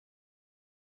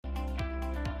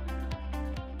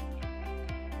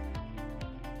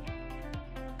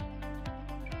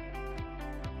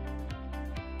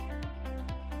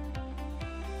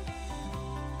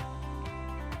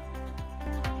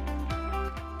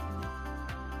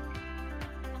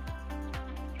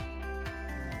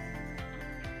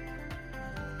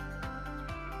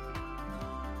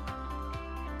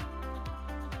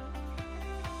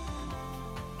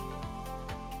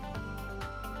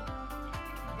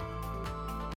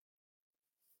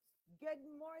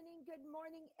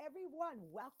morning, everyone.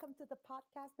 Welcome to the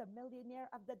podcast, The Millionaire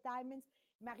of the Diamonds.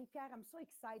 Marie-Pierre, I'm so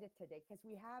excited today because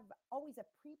we have always a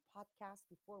pre-podcast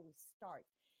before we start.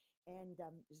 And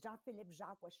Jean-Philippe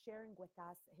Jacques was sharing with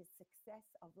us his success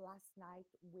of last night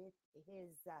with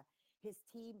his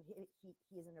team.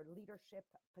 He is in a leadership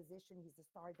position. He's the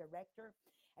star director.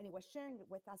 And he was sharing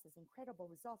with us his incredible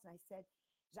results. And I said,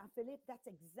 Jean-Philippe,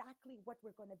 that's exactly what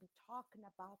we're going to be talking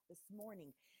about this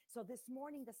morning. So this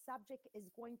morning, the subject is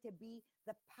going to be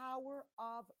the power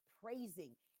of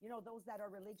praising. You know, those that are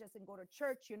religious and go to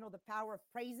church, you know, the power of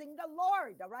praising the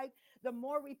Lord, all right? The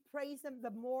more we praise him,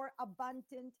 the more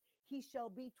abundant he shall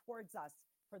be towards us.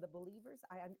 For the believers,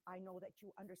 I know that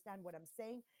you understand what I'm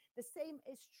saying. The same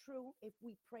is true if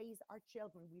we praise our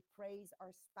children, we praise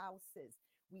our spouses,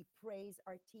 we praise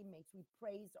our teammates, we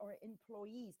praise our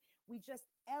employees. We just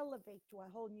elevate to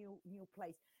a whole new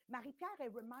place. Marie-Pierre,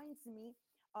 it reminds me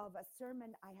of a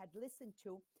sermon I had listened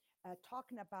to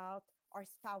talking about our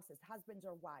spouses, husbands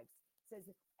or wives. It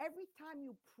says, every time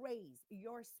you praise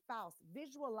your spouse,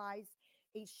 visualize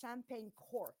a champagne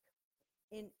cork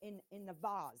in a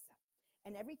vase.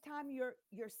 And every time you're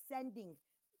sending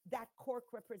that cork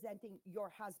representing your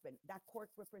husband, that cork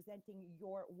representing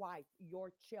your wife,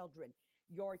 your children,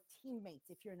 your teammates,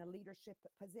 if you're in a leadership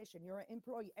position, you're an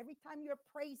employee, every time you're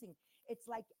praising, it's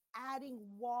like adding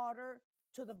water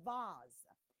to the vase.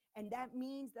 And that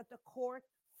means that the cork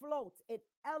floats, it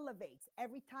elevates.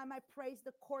 Every time I praise,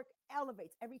 the cork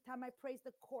elevates. Every time I praise,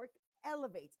 the cork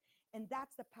elevates. And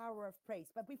that's the power of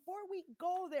praise. But before we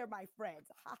go there, my friends,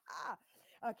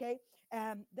 okay,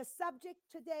 the subject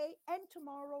today and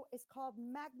tomorrow is called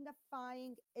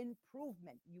magnifying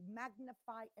improvement. You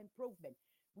magnify improvement.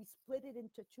 We split it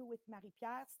into two with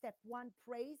Marie-Pierre. Step one,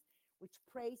 praise, which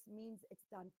praise means it's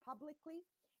done publicly.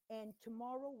 And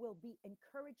tomorrow will be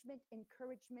encouragement.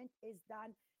 Encouragement is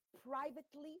done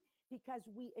privately because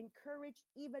we encourage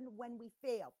even when we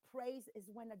fail. Praise is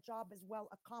when a job is well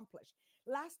accomplished.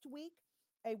 Last week,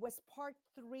 it was part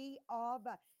three of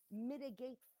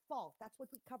mitigate fault. That's what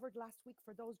we covered last week.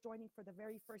 For those joining for the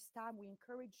very first time, we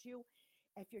encourage you,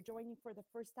 if you're joining for the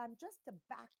first time, just to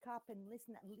back up and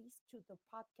listen at least to the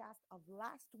podcast of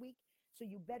last week so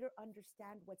you better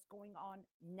understand what's going on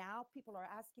now. People are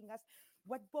asking us,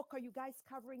 what book are you guys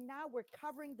covering now? We're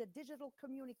covering the digital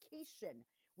communication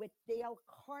with Dale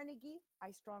Carnegie.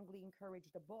 I strongly encourage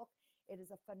the book. It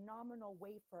is a phenomenal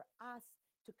way for us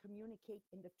to communicate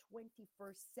in the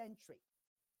 21st century.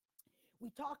 We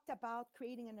talked about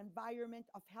creating an environment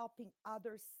of helping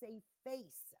others save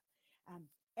face.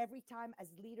 Every time, as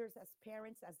leaders, as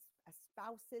parents, as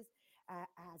spouses,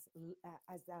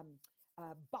 as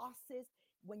bosses,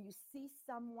 when you see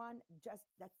someone just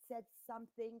that said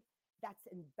something that's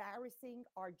embarrassing,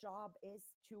 our job is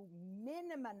to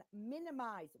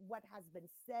minimize what has been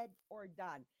said or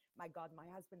done. My God, my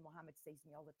husband Mohammed says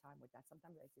me all the time with that.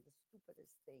 Sometimes I say the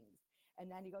stupidest things. And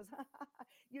then he goes,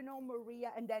 you know, Maria.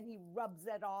 And then he rubs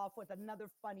it off with another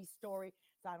funny story.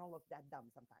 So I don't look that dumb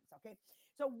sometimes. Okay.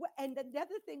 So, and then the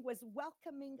other thing was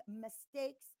welcoming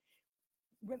mistakes.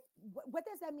 What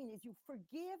does that mean is you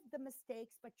forgive the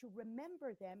mistakes, but you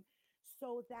remember them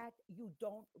so that you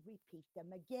don't repeat them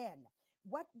again.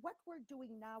 What we're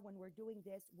doing now when we're doing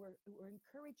this, we're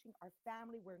encouraging our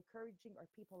family, we're encouraging our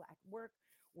people at work,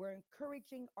 we're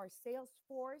encouraging our sales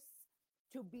force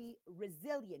to be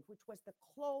resilient, which was the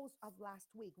close of last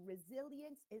week.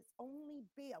 Resilience is only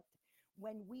built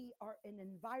when we are in an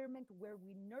environment where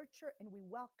we nurture and we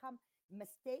welcome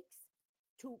mistakes,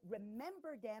 to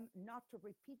remember them, not to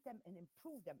repeat them, and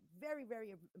improve them. Very,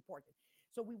 very important.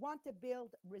 So we want to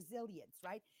build resilience,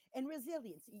 right? And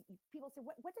resilience, people say,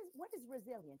 what is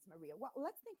resilience, Maria? Well,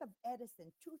 let's think of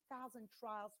Edison, 2,000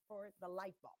 trials for the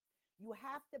light bulb. You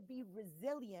have to be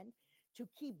resilient to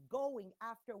keep going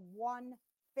after one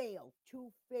fail,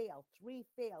 two fail, three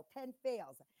fail, 10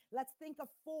 fails. Let's think of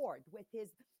Ford with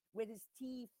his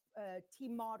T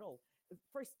model,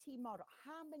 first T model.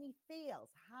 How many fails?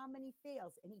 How many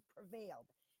fails? And he prevailed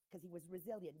because he was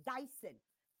resilient. Dyson,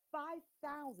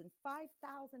 5,000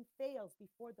 fails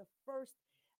before the first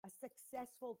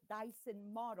successful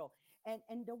Dyson model.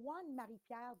 And the one,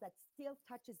 Marie-Pierre, that still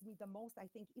touches me the most, I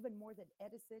think even more than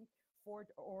Edison, Ford,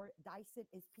 or Dyson,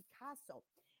 is Picasso.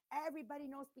 Everybody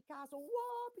knows Picasso.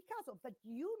 Whoa, Picasso. But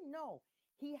you know,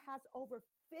 he has over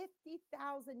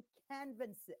 50,000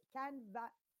 canvases.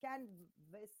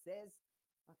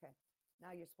 Okay,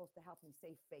 now you're supposed to help me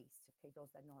say face. Okay, those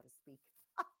that know how to speak.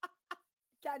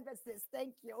 Canvases,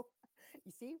 thank you.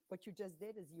 You see, what you just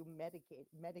did is you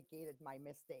mitigated my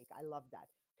mistake. I love that.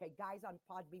 Okay, guys on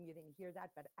Podbean, you didn't hear that,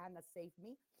 but Anna saved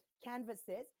me.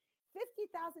 Canvases,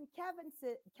 50,000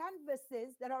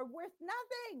 canvases that are worth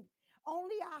nothing,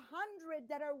 only 100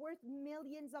 that are worth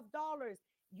millions of dollars.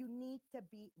 You need to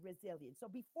be resilient. So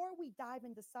before we dive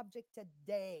into subject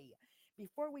today,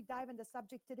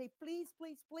 please,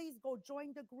 please, please go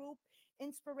join the group,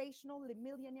 Inspirational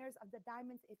Millionaires of the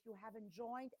Diamonds, if you haven't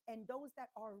joined. And those that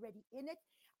are already in it,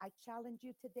 I challenge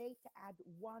you today to add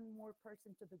one more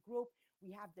person to the group.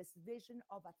 We have this vision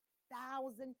of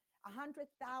 100,000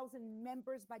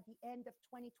 members by the end of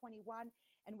 2021,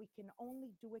 and we can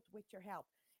only do it with your help.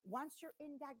 Once you're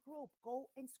in that group, go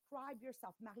inscribe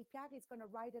yourself. Marie-Pierre is going to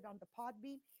write it on the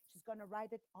Podbean. She's going to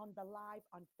write it on the live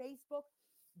on Facebook.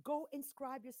 Go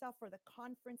inscribe yourself for the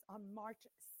conference on March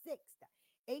 6th,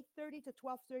 8:30 to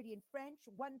 12:30 in French,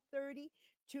 1:30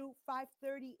 to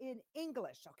 5:30 in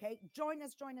English. Okay, join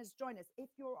us, join us, join us. If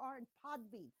you are in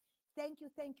Podbean, thank you,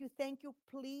 thank you, thank you.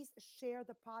 Please share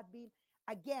the Podbean.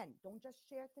 Again, don't just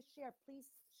share to share. Please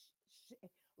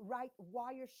write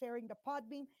why you're sharing the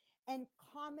Podbean and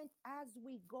comment as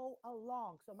we go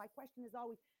along. So my question is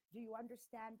always, do you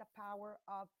understand the power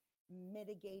of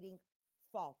mitigating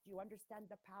fault? Do you understand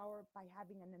the power by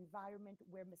having an environment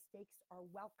where mistakes are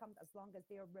welcomed as long as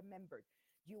they are remembered?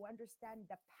 Do you understand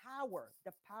the power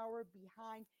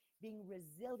behind being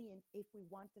resilient if we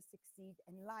want to succeed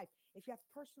in life? If you have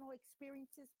personal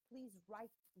experiences, please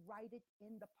write it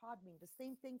in the Podbean. The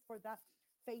same thing for the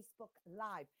Facebook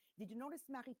Live. Did you notice,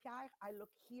 Marie-Pierre? I look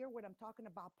here when I'm talking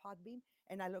about Podbean,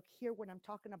 and I look here when I'm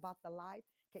talking about the live.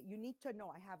 Okay, you need to know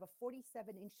I have a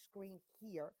 47-inch screen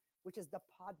here, which is the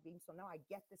Podbean. So now I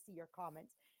get to see your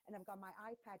comments. And I've got my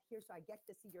iPad here, so I get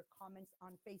to see your comments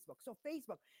on Facebook. So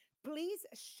Facebook, please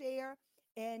share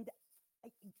and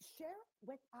share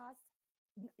with us.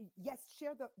 Yes,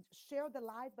 share the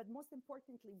live, but most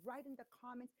importantly, write in the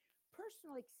comments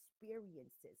personal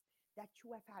experiences that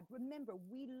you have had. Remember,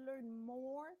 we learn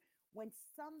more when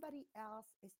somebody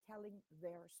else is telling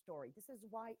their story. This is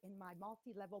why in my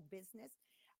multi-level business,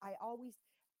 I always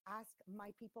ask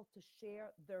my people to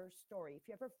share their story. If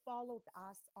you ever followed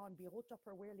us on Bureau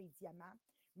Tupperware Les Diamants,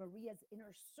 Maria's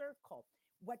Inner Circle,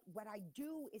 what I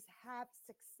do is have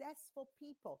successful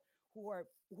people who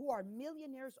are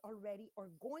millionaires already or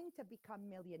going to become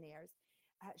millionaires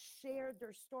share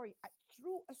their story.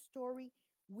 Through a story,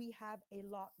 we have a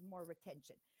lot more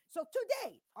retention. So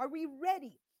today, are we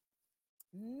ready?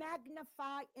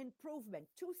 Magnify improvement.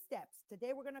 2 steps.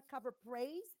 Today we're going to cover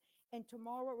praise, and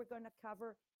tomorrow we're going to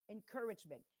cover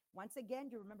encouragement. Once again,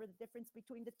 do you remember the difference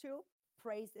between the two?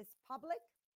 Praise is public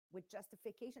with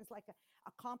justification. It's like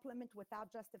a compliment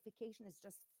without justification is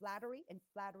just flattery, and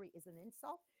flattery is an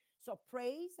insult. So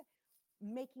praise,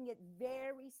 making it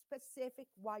very specific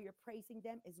why you're praising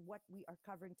them, is what we are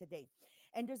covering today.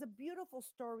 And there's a beautiful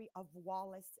story of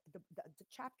Wallace. The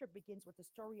chapter begins with the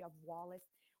story of Wallace.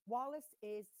 Wallace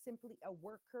is simply a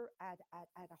worker at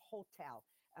a hotel,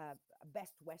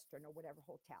 Best Western or whatever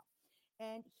hotel.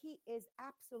 And he is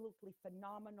absolutely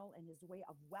phenomenal in his way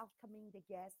of welcoming the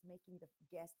guests, making the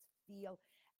guests feel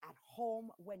at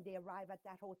home when they arrive at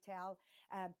that hotel.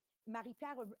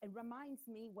 Marie-Pierre, it reminds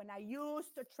me when I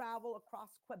used to travel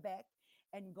across Quebec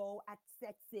and go at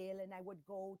Sept-Îles, and I would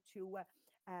go to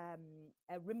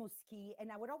Rimouski,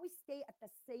 and I would always stay at the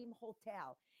same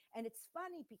hotel. And it's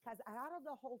funny because out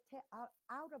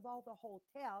of all the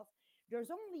hotels, there's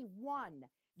only one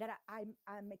that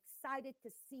I'm excited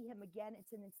to see him again.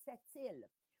 It's in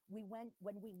Sept-Îles.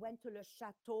 When we went to Le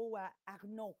Chateau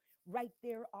Arnaud, right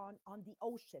there on the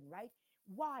ocean, right?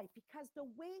 Why? Because the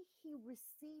way he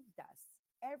received us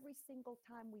every single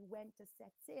time we went to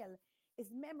Sept-Îles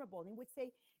is memorable. And he would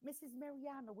say, Mrs.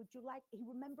 Mariano, would you like, he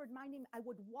remembered my name. I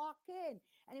would walk in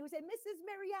and he would say, Mrs.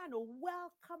 Mariano,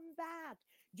 welcome back.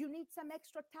 Do you need some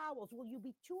extra towels? Will you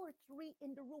be 2 or 3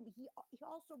 in the room? He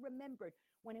also remembered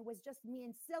when it was just me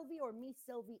and Sylvie, or me,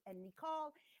 Sylvie, and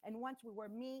Nicole. And once we were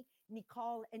me,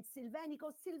 Nicole, and Sylvain. He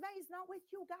goes, Sylvain is not with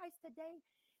you guys today.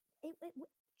 It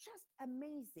just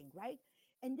amazing, right?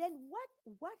 And then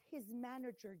what his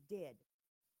manager did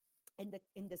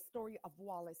in the story of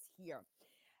Wallace here,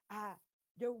 uh,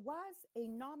 there was a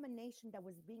nomination that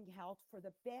was being held for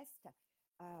the best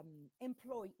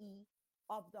employee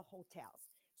of the hotels.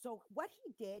 So what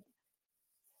he did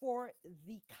for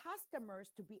the customers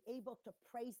to be able to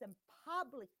praise him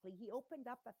publicly, he opened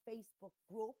up a Facebook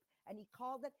group and he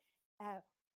called it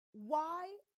 "Why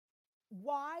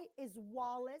is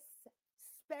Wallace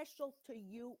special to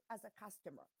you as a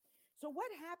customer?" So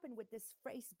what happened with this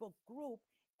Facebook group?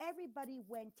 Everybody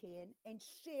went in and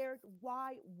shared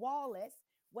why Wallace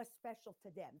was special to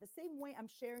them. The same way I'm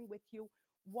sharing with you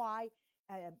why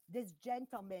this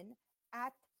gentleman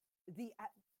at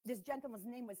This gentleman's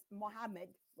name was Mohammed.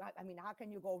 Right? I mean, how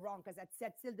can you go wrong? Because at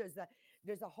Sept-Îles,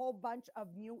 there's a whole bunch of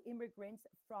new immigrants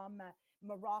from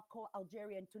Morocco,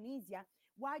 Algeria, and Tunisia.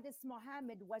 Why this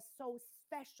Mohammed was so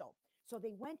special? So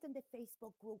they went in the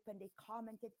Facebook group and they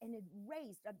commented, and it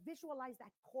raised, visualize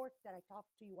that court that I talked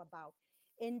to you about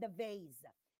in the vase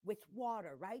with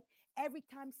water, right? Every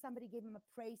time somebody gave him a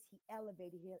praise, he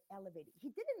elevated, he elevated. He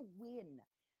didn't win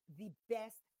the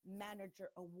best manager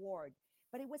award,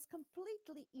 but it was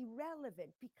completely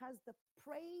irrelevant because the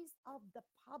praise of the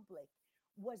public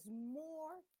was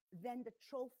more than the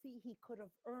trophy he could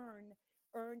have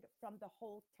earned from the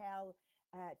hotel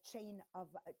chain of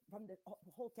from the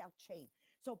hotel chain.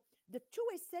 So the two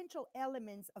essential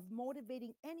elements of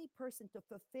motivating any person to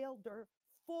fulfill their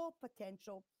full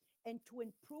potential and to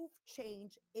improve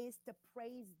change is to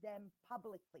praise them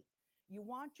publicly. You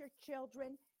want your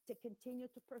children to continue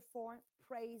to perform,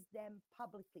 praise them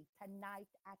publicly tonight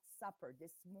at supper,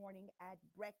 this morning at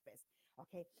breakfast.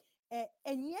 Okay.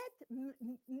 And yet,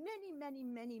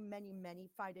 many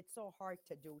find it so hard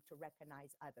to do to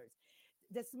recognize others.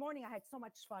 This morning, I had so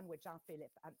much fun with Jean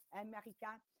Philippe and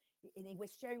Marika. And he was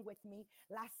sharing with me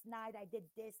last night. I did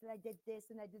this and I did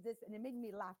this and I did this, and it made me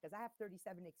laugh because I have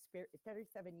 37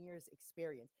 years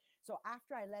experience. So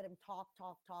after I let him talk,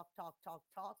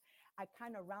 I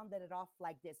kind of rounded it off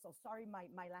like this. So sorry, my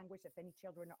language, if any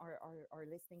children are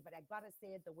listening, but I gotta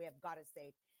say it the way I've gotta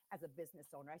say it as a business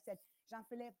owner. I said, Jean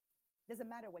Philippe, doesn't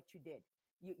matter what you did.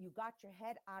 You got your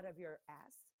head out of your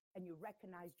ass and you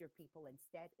recognized your people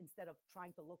instead of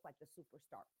trying to look like the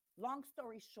superstar. Long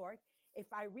story short, if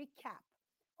I recap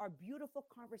our beautiful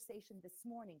conversation this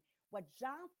morning, what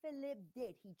Jean Philippe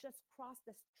did, he just crossed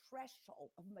this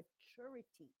threshold of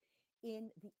maturity in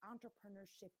the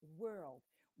entrepreneurship world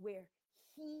where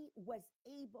he was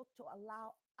able to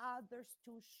allow others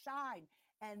to shine.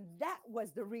 And that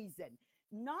was the reason,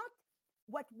 not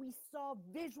what we saw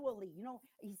visually.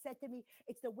 He said to me,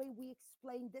 it's the way we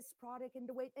explain this product and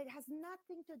the way it has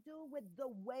nothing to do with the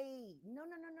way. No,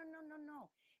 no, no, no, no, no, no.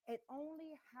 It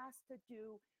only has to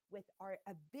do with our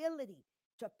ability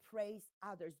to praise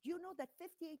others. Do you know that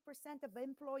 58% of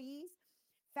employees,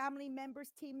 family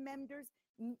members, team members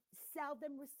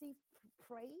seldom receive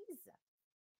praise?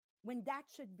 When that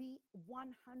should be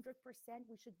 100%,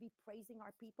 we should be praising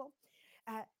our people.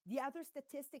 The other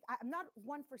statistic, I'm not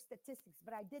one for statistics,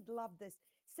 but I did love this.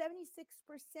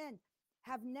 76%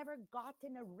 have never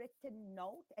gotten a written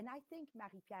note. And I think,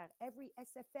 Marie-Pierre, every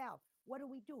SFL, what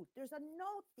do? There's a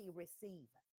note they receive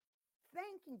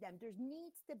thanking them. There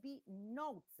needs to be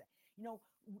notes.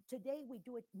 Today we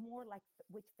do it more like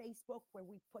with Facebook, where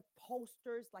we put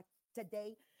posters. Like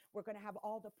today, we're going to have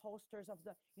all the posters of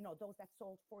those that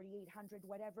sold 4,800,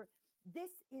 whatever.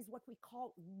 This is what we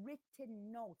call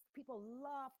written notes. People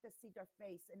love to see their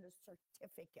face in the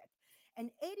certificate.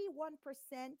 And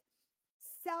 81%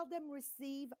 seldom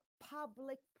receive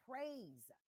public praise.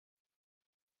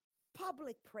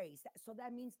 Public praise. So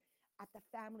that means at the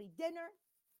family dinner,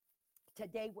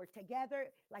 today we're together.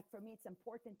 Like for me, it's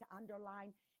important to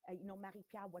underline,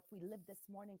 Marie-Pierre, what we lived this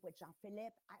morning with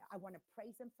Jean-Philippe. I want to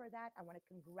praise him for that. I want to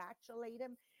congratulate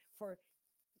him for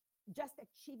just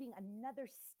achieving another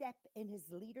step in his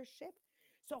leadership.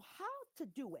 So how to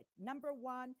do it? Number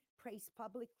one, praise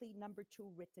publicly. Number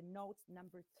two, written notes.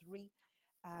 Number three,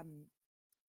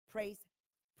 praise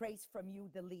from you,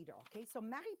 the leader. Okay, so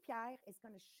Marie-Pierre is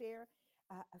going to share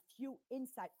a few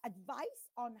insight,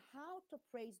 advice on how to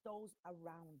praise those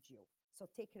around you. So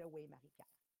take it away, Marie-Pierre.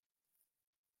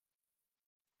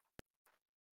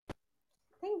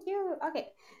 Thank you. Okay.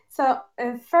 So,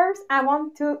 first, I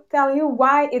want to tell you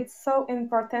why it's so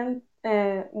important,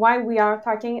 why we are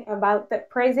talking about the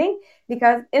praising,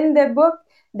 because in the book,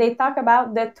 they talk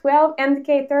about the 12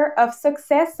 indicator of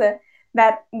success,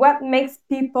 that what makes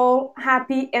people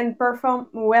happy and perform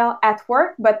well at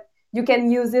work, but you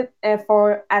can use it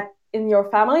for at in your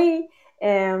family,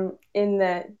 in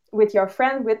with your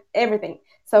friend, with everything.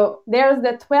 So there's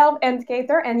the 12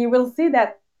 indicator, and you will see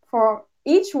that for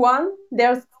each one,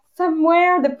 there's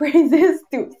somewhere the praises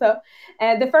too. So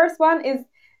the first one is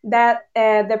that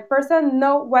the person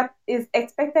know what is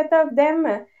expected of them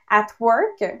at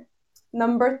work.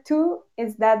 Number two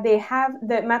is that they have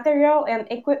the material and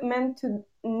equipment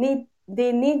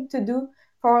they need to do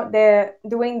for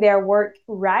doing their work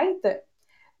right.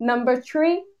 Number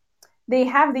three, they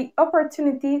have the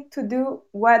opportunity to do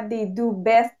what they do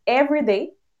best every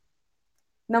day.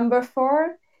 Number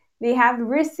four, they have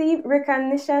received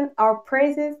recognition or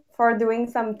praises for doing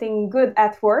something good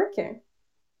at work.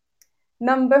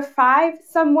 Number five,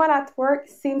 someone at work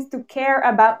seems to care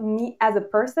about me as a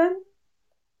person.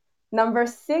 Number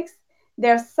six,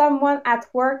 There's someone at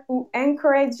work who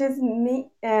encourages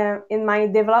me in my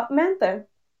development.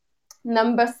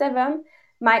 Number 7,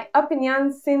 my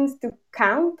opinion seems to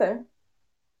count.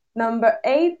 Number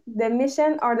 8, the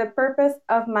mission or the purpose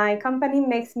of my company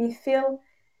makes me feel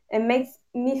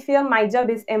my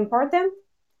job is important.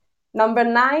 Number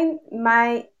 9,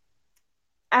 my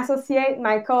associate,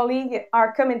 my colleague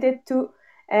are committed to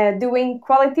doing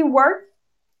quality work.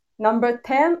 Number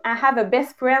 10, I have a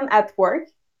best friend at work.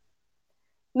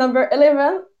 Number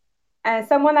 11,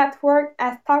 someone at work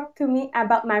has talked to me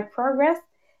about my progress.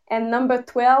 And number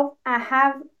 12, I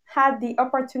have had the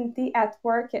opportunity at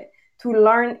work to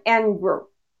learn and grow.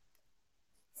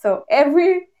 So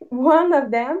every one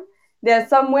of them, there's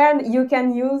somewhere you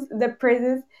can use the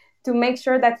praises to make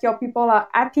sure that your people are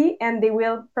happy and they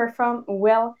will perform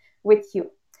well with you.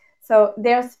 So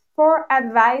there's 4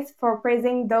 advice for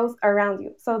praising those around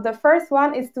you. So the first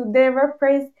one is to deliver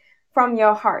praise from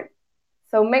your heart.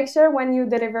 So make sure when you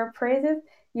deliver praises,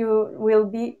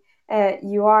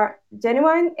 you are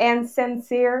genuine and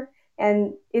sincere,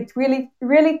 and it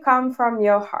really come from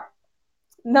your heart.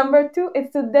 Number 2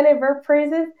 is to deliver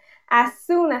praises as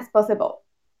soon as possible.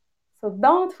 So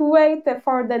don't wait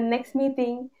for the next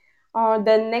meeting or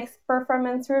the next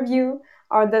performance review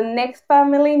or the next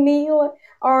family meal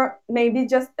or maybe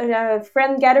just a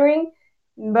friend gathering.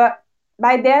 But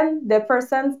by then, the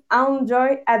person's own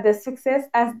joy at the success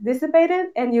has dissipated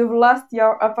and you've lost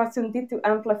your opportunity to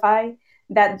amplify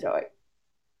that joy.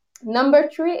 Number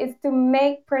 3 is to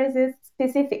make praises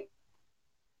specific.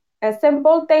 A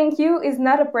simple thank you is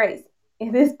not a praise,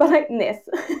 it is politeness.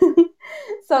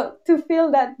 So, to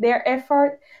feel that their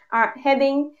efforts are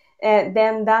heading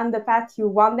them down the path you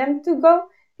want them to go,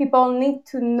 people need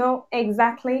to know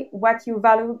exactly what you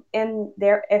value in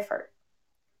their effort.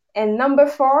 And number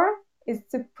 4 is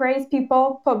to praise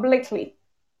people publicly.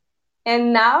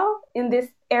 And now, in this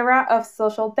era of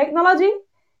social technology,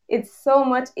 it's so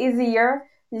much easier.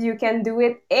 You can do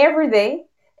it every day,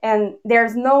 and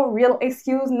there's no real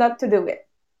excuse not to do it.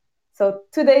 So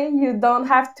today, you don't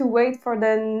have to wait for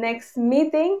the next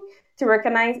meeting to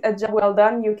recognize a job well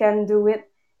done. You can do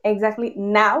it exactly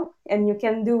now, and you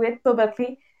can do it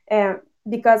publicly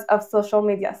because of social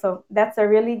media. So that's a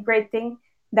really great thing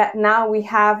that now we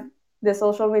have the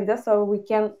social media, so we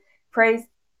can praise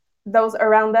those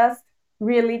around us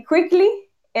really quickly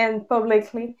and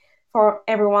publicly for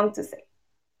everyone to see.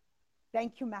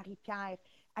 Thank you, Marie-Pierre.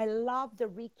 I love the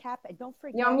recap. And don't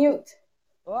You're forget, mute.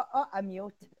 I'm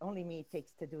mute. Only me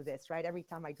takes to do this, right? Every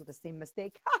time I do the same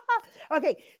mistake.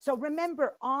 Okay, so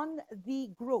remember on the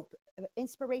group,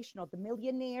 Inspirational, the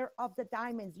Millionaire of the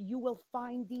Diamonds, you will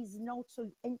find these notes. So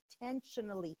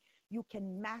intentionally, you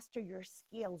can master your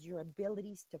skills, your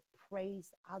abilities to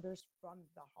praise others from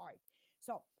the heart.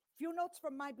 So, few notes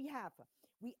from my behalf.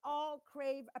 We all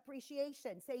crave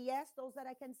appreciation. Say yes, those that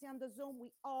I can see on the Zoom,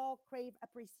 we all crave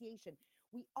appreciation.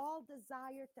 We all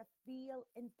desire to feel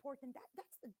important.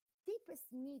 That's the deepest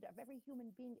need of every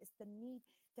human being, is the need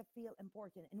to feel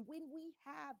important. And when we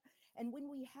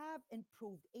have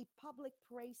improved, a public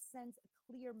praise sends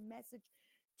a clear message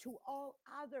to all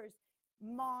others.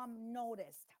 Mom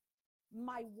noticed,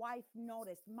 my wife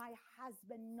noticed, my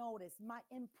husband noticed, my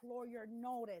employer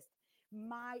noticed,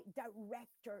 my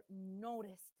director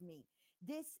noticed me.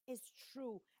 This is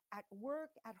true at work,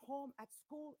 at home, at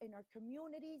school, in our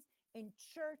communities, in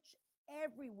church,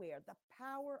 everywhere. The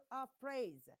power of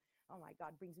praise. Oh my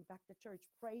God, brings me back to church.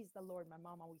 Praise the Lord. My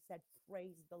mom always said,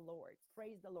 praise the Lord.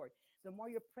 Praise the Lord. The more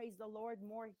you praise the Lord,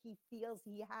 more he feels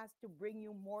he has to bring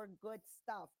you more good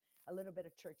stuff. A little bit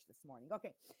of church this morning.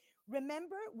 Okay.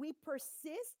 Remember, we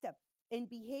persist in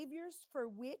behaviors for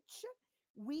which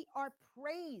we are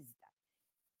praised.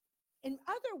 In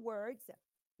other words,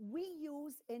 we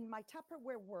use in my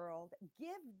Tupperware world,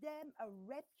 give them a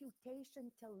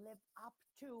reputation to live up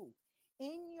to.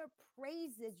 In your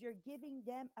praises, you're giving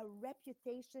them a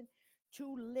reputation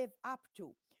to live up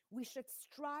to. We should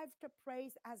strive to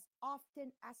praise as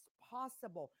often as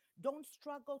possible. Don't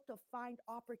struggle to find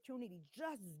opportunity.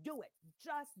 Just do it.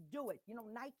 Just do it. You know,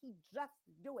 Nike, just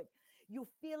do it. You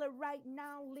feel it right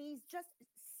now, Lise, just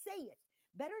say it.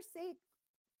 Better say it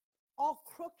all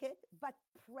crooked, but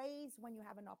praise when you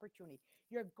have an opportunity.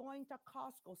 You're going to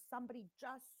Costco, somebody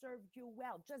just served you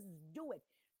well. Just do it.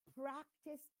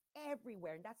 Practice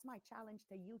everywhere. And that's my challenge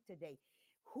to you today.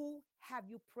 Who have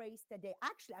you praised today?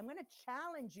 Actually, I'm going to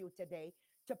challenge you today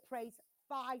to praise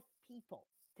 5 people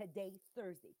today,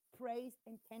 Thursday. Praise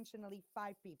intentionally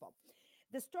 5 people.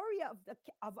 The story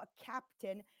of a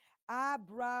captain,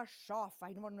 Abrashoff.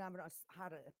 I don't remember how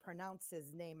to pronounce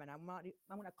his name, and I'm going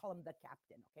to call him the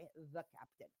captain. Okay, the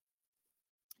captain.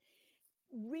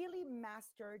 really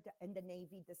mastered in the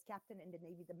Navy, this captain in the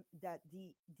Navy,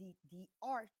 the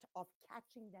art of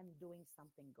catching them doing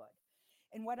something good.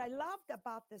 And what I loved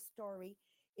about this story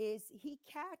is he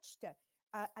catched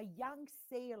a young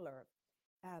sailor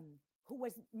who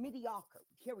was mediocre.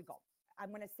 Here we go. I'm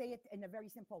going to say it in a very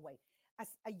simple way. As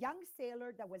a young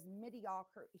sailor that was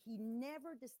mediocre, he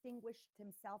never distinguished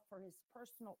himself for his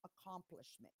personal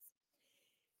accomplishments.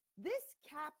 This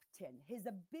captain, his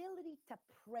ability to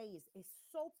praise is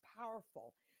so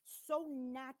powerful, so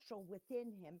natural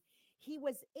within him. He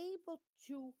was able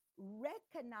to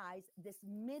recognize this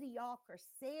mediocre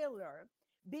sailor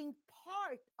being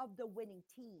part of the winning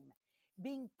team,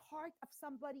 being part of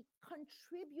somebody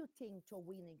contributing to a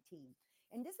winning team.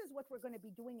 And this is what we're going to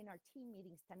be doing in our team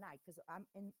meetings tonight, because I'm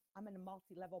in a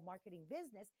multi-level marketing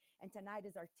business, and tonight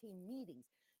is our team meetings.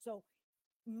 So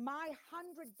my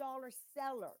 $100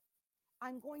 seller,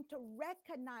 I'm going to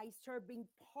recognize her being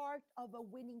part of a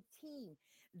winning team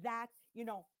that,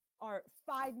 are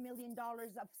 $5 million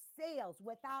of sales.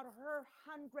 Without her,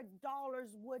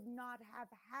 $100 would not have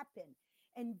happened.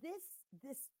 And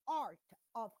this art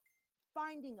of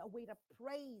finding a way to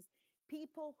praise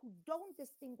people who don't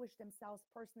distinguish themselves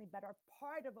personally but are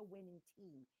part of a winning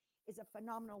team is a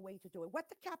phenomenal way to do it. What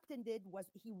the captain did was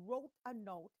he wrote a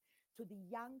note to the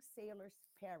young sailor's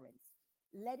parents,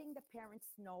 letting the parents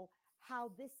know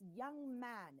how this young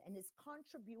man and his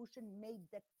contribution made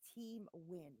the team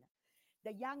win.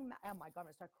 The young man, oh my God, I'm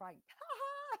gonna start crying.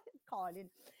 Colin,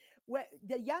 where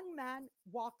the young man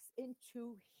walks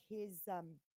into his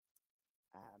um,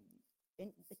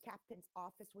 in the captain's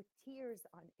office with tears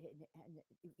on it, and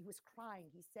he was crying.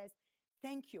 He says,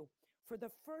 "Thank you. For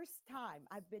the first time,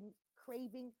 I've been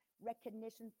craving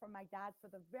recognition from my dad. For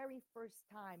the very first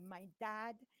time, my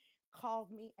dad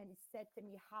called me and said to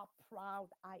me how proud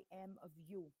I am of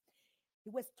you. He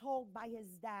was told by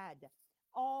his dad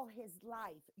all his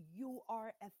life, you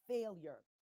are a failure."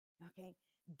 Okay.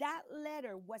 That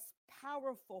letter was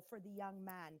powerful for the young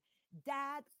man.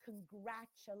 Dad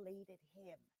congratulated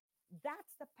him.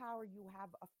 That's the power you have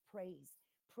of praise,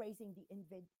 praising the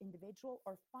individual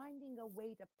or finding a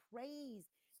way to praise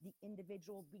the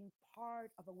individual being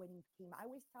part of a winning team. I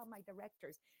always tell my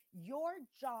directors, your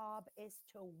job is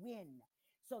to win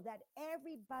so that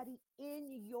everybody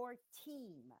in your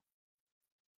team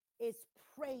is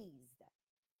praised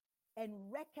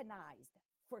and recognized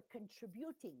for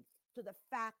contributing to the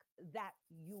fact that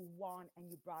you won and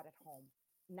you brought it home.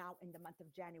 Now in the month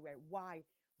of January, why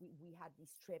we had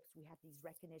these trips, we had these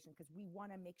recognition, because we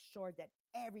want to make sure that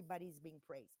everybody's being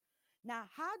praised. Now,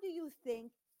 how do you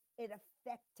think it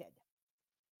affected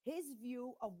his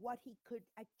view of what he could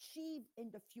achieve in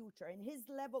the future and his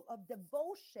level of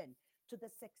devotion to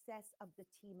the success of the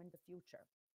team in the future?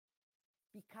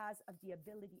 Because of the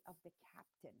ability of the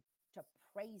captain to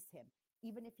praise him,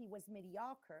 even if he was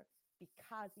mediocre,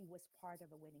 because he was part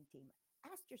of a winning team.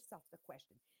 Ask yourself the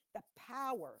question, the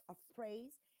power of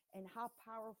praise and how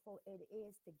powerful it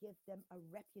is to give them a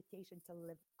reputation to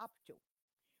live up to.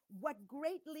 What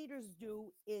great leaders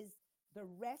do is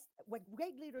what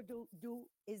great leaders do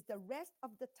is the rest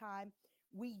of the time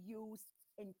we use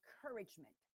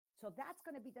encouragement. So that's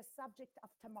going to be the subject of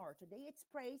tomorrow. Today it's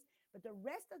praise, but the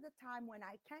rest of the time when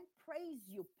I can't praise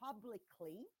you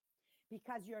publicly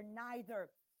because you're neither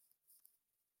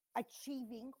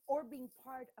achieving or being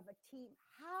part of a team,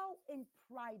 how in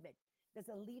private does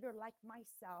a leader like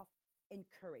myself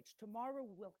encourage? Tomorrow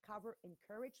we'll cover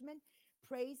encouragement.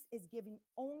 Praise is given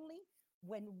only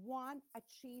when one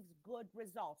achieves good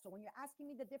results. So when you're asking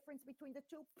me the difference between the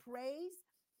two, praise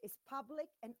is public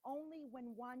and only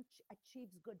when one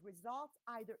achieves good results,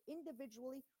 either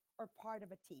individually or part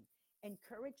of a team.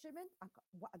 Encouragement,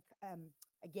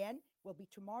 again, will be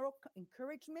tomorrow.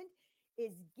 Encouragement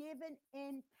is given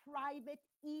in private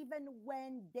even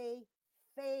when they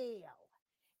fail.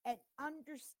 And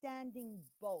understanding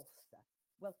both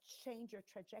will change your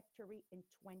trajectory in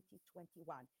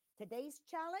 2021. Today's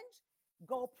challenge,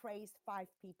 go praise 5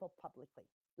 people publicly.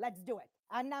 Let's do it.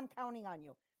 And I'm counting on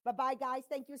you. Bye bye, guys.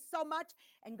 Thank you so much.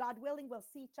 And God willing, we'll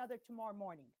see each other tomorrow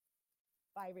morning.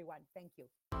 Bye, everyone. Thank you.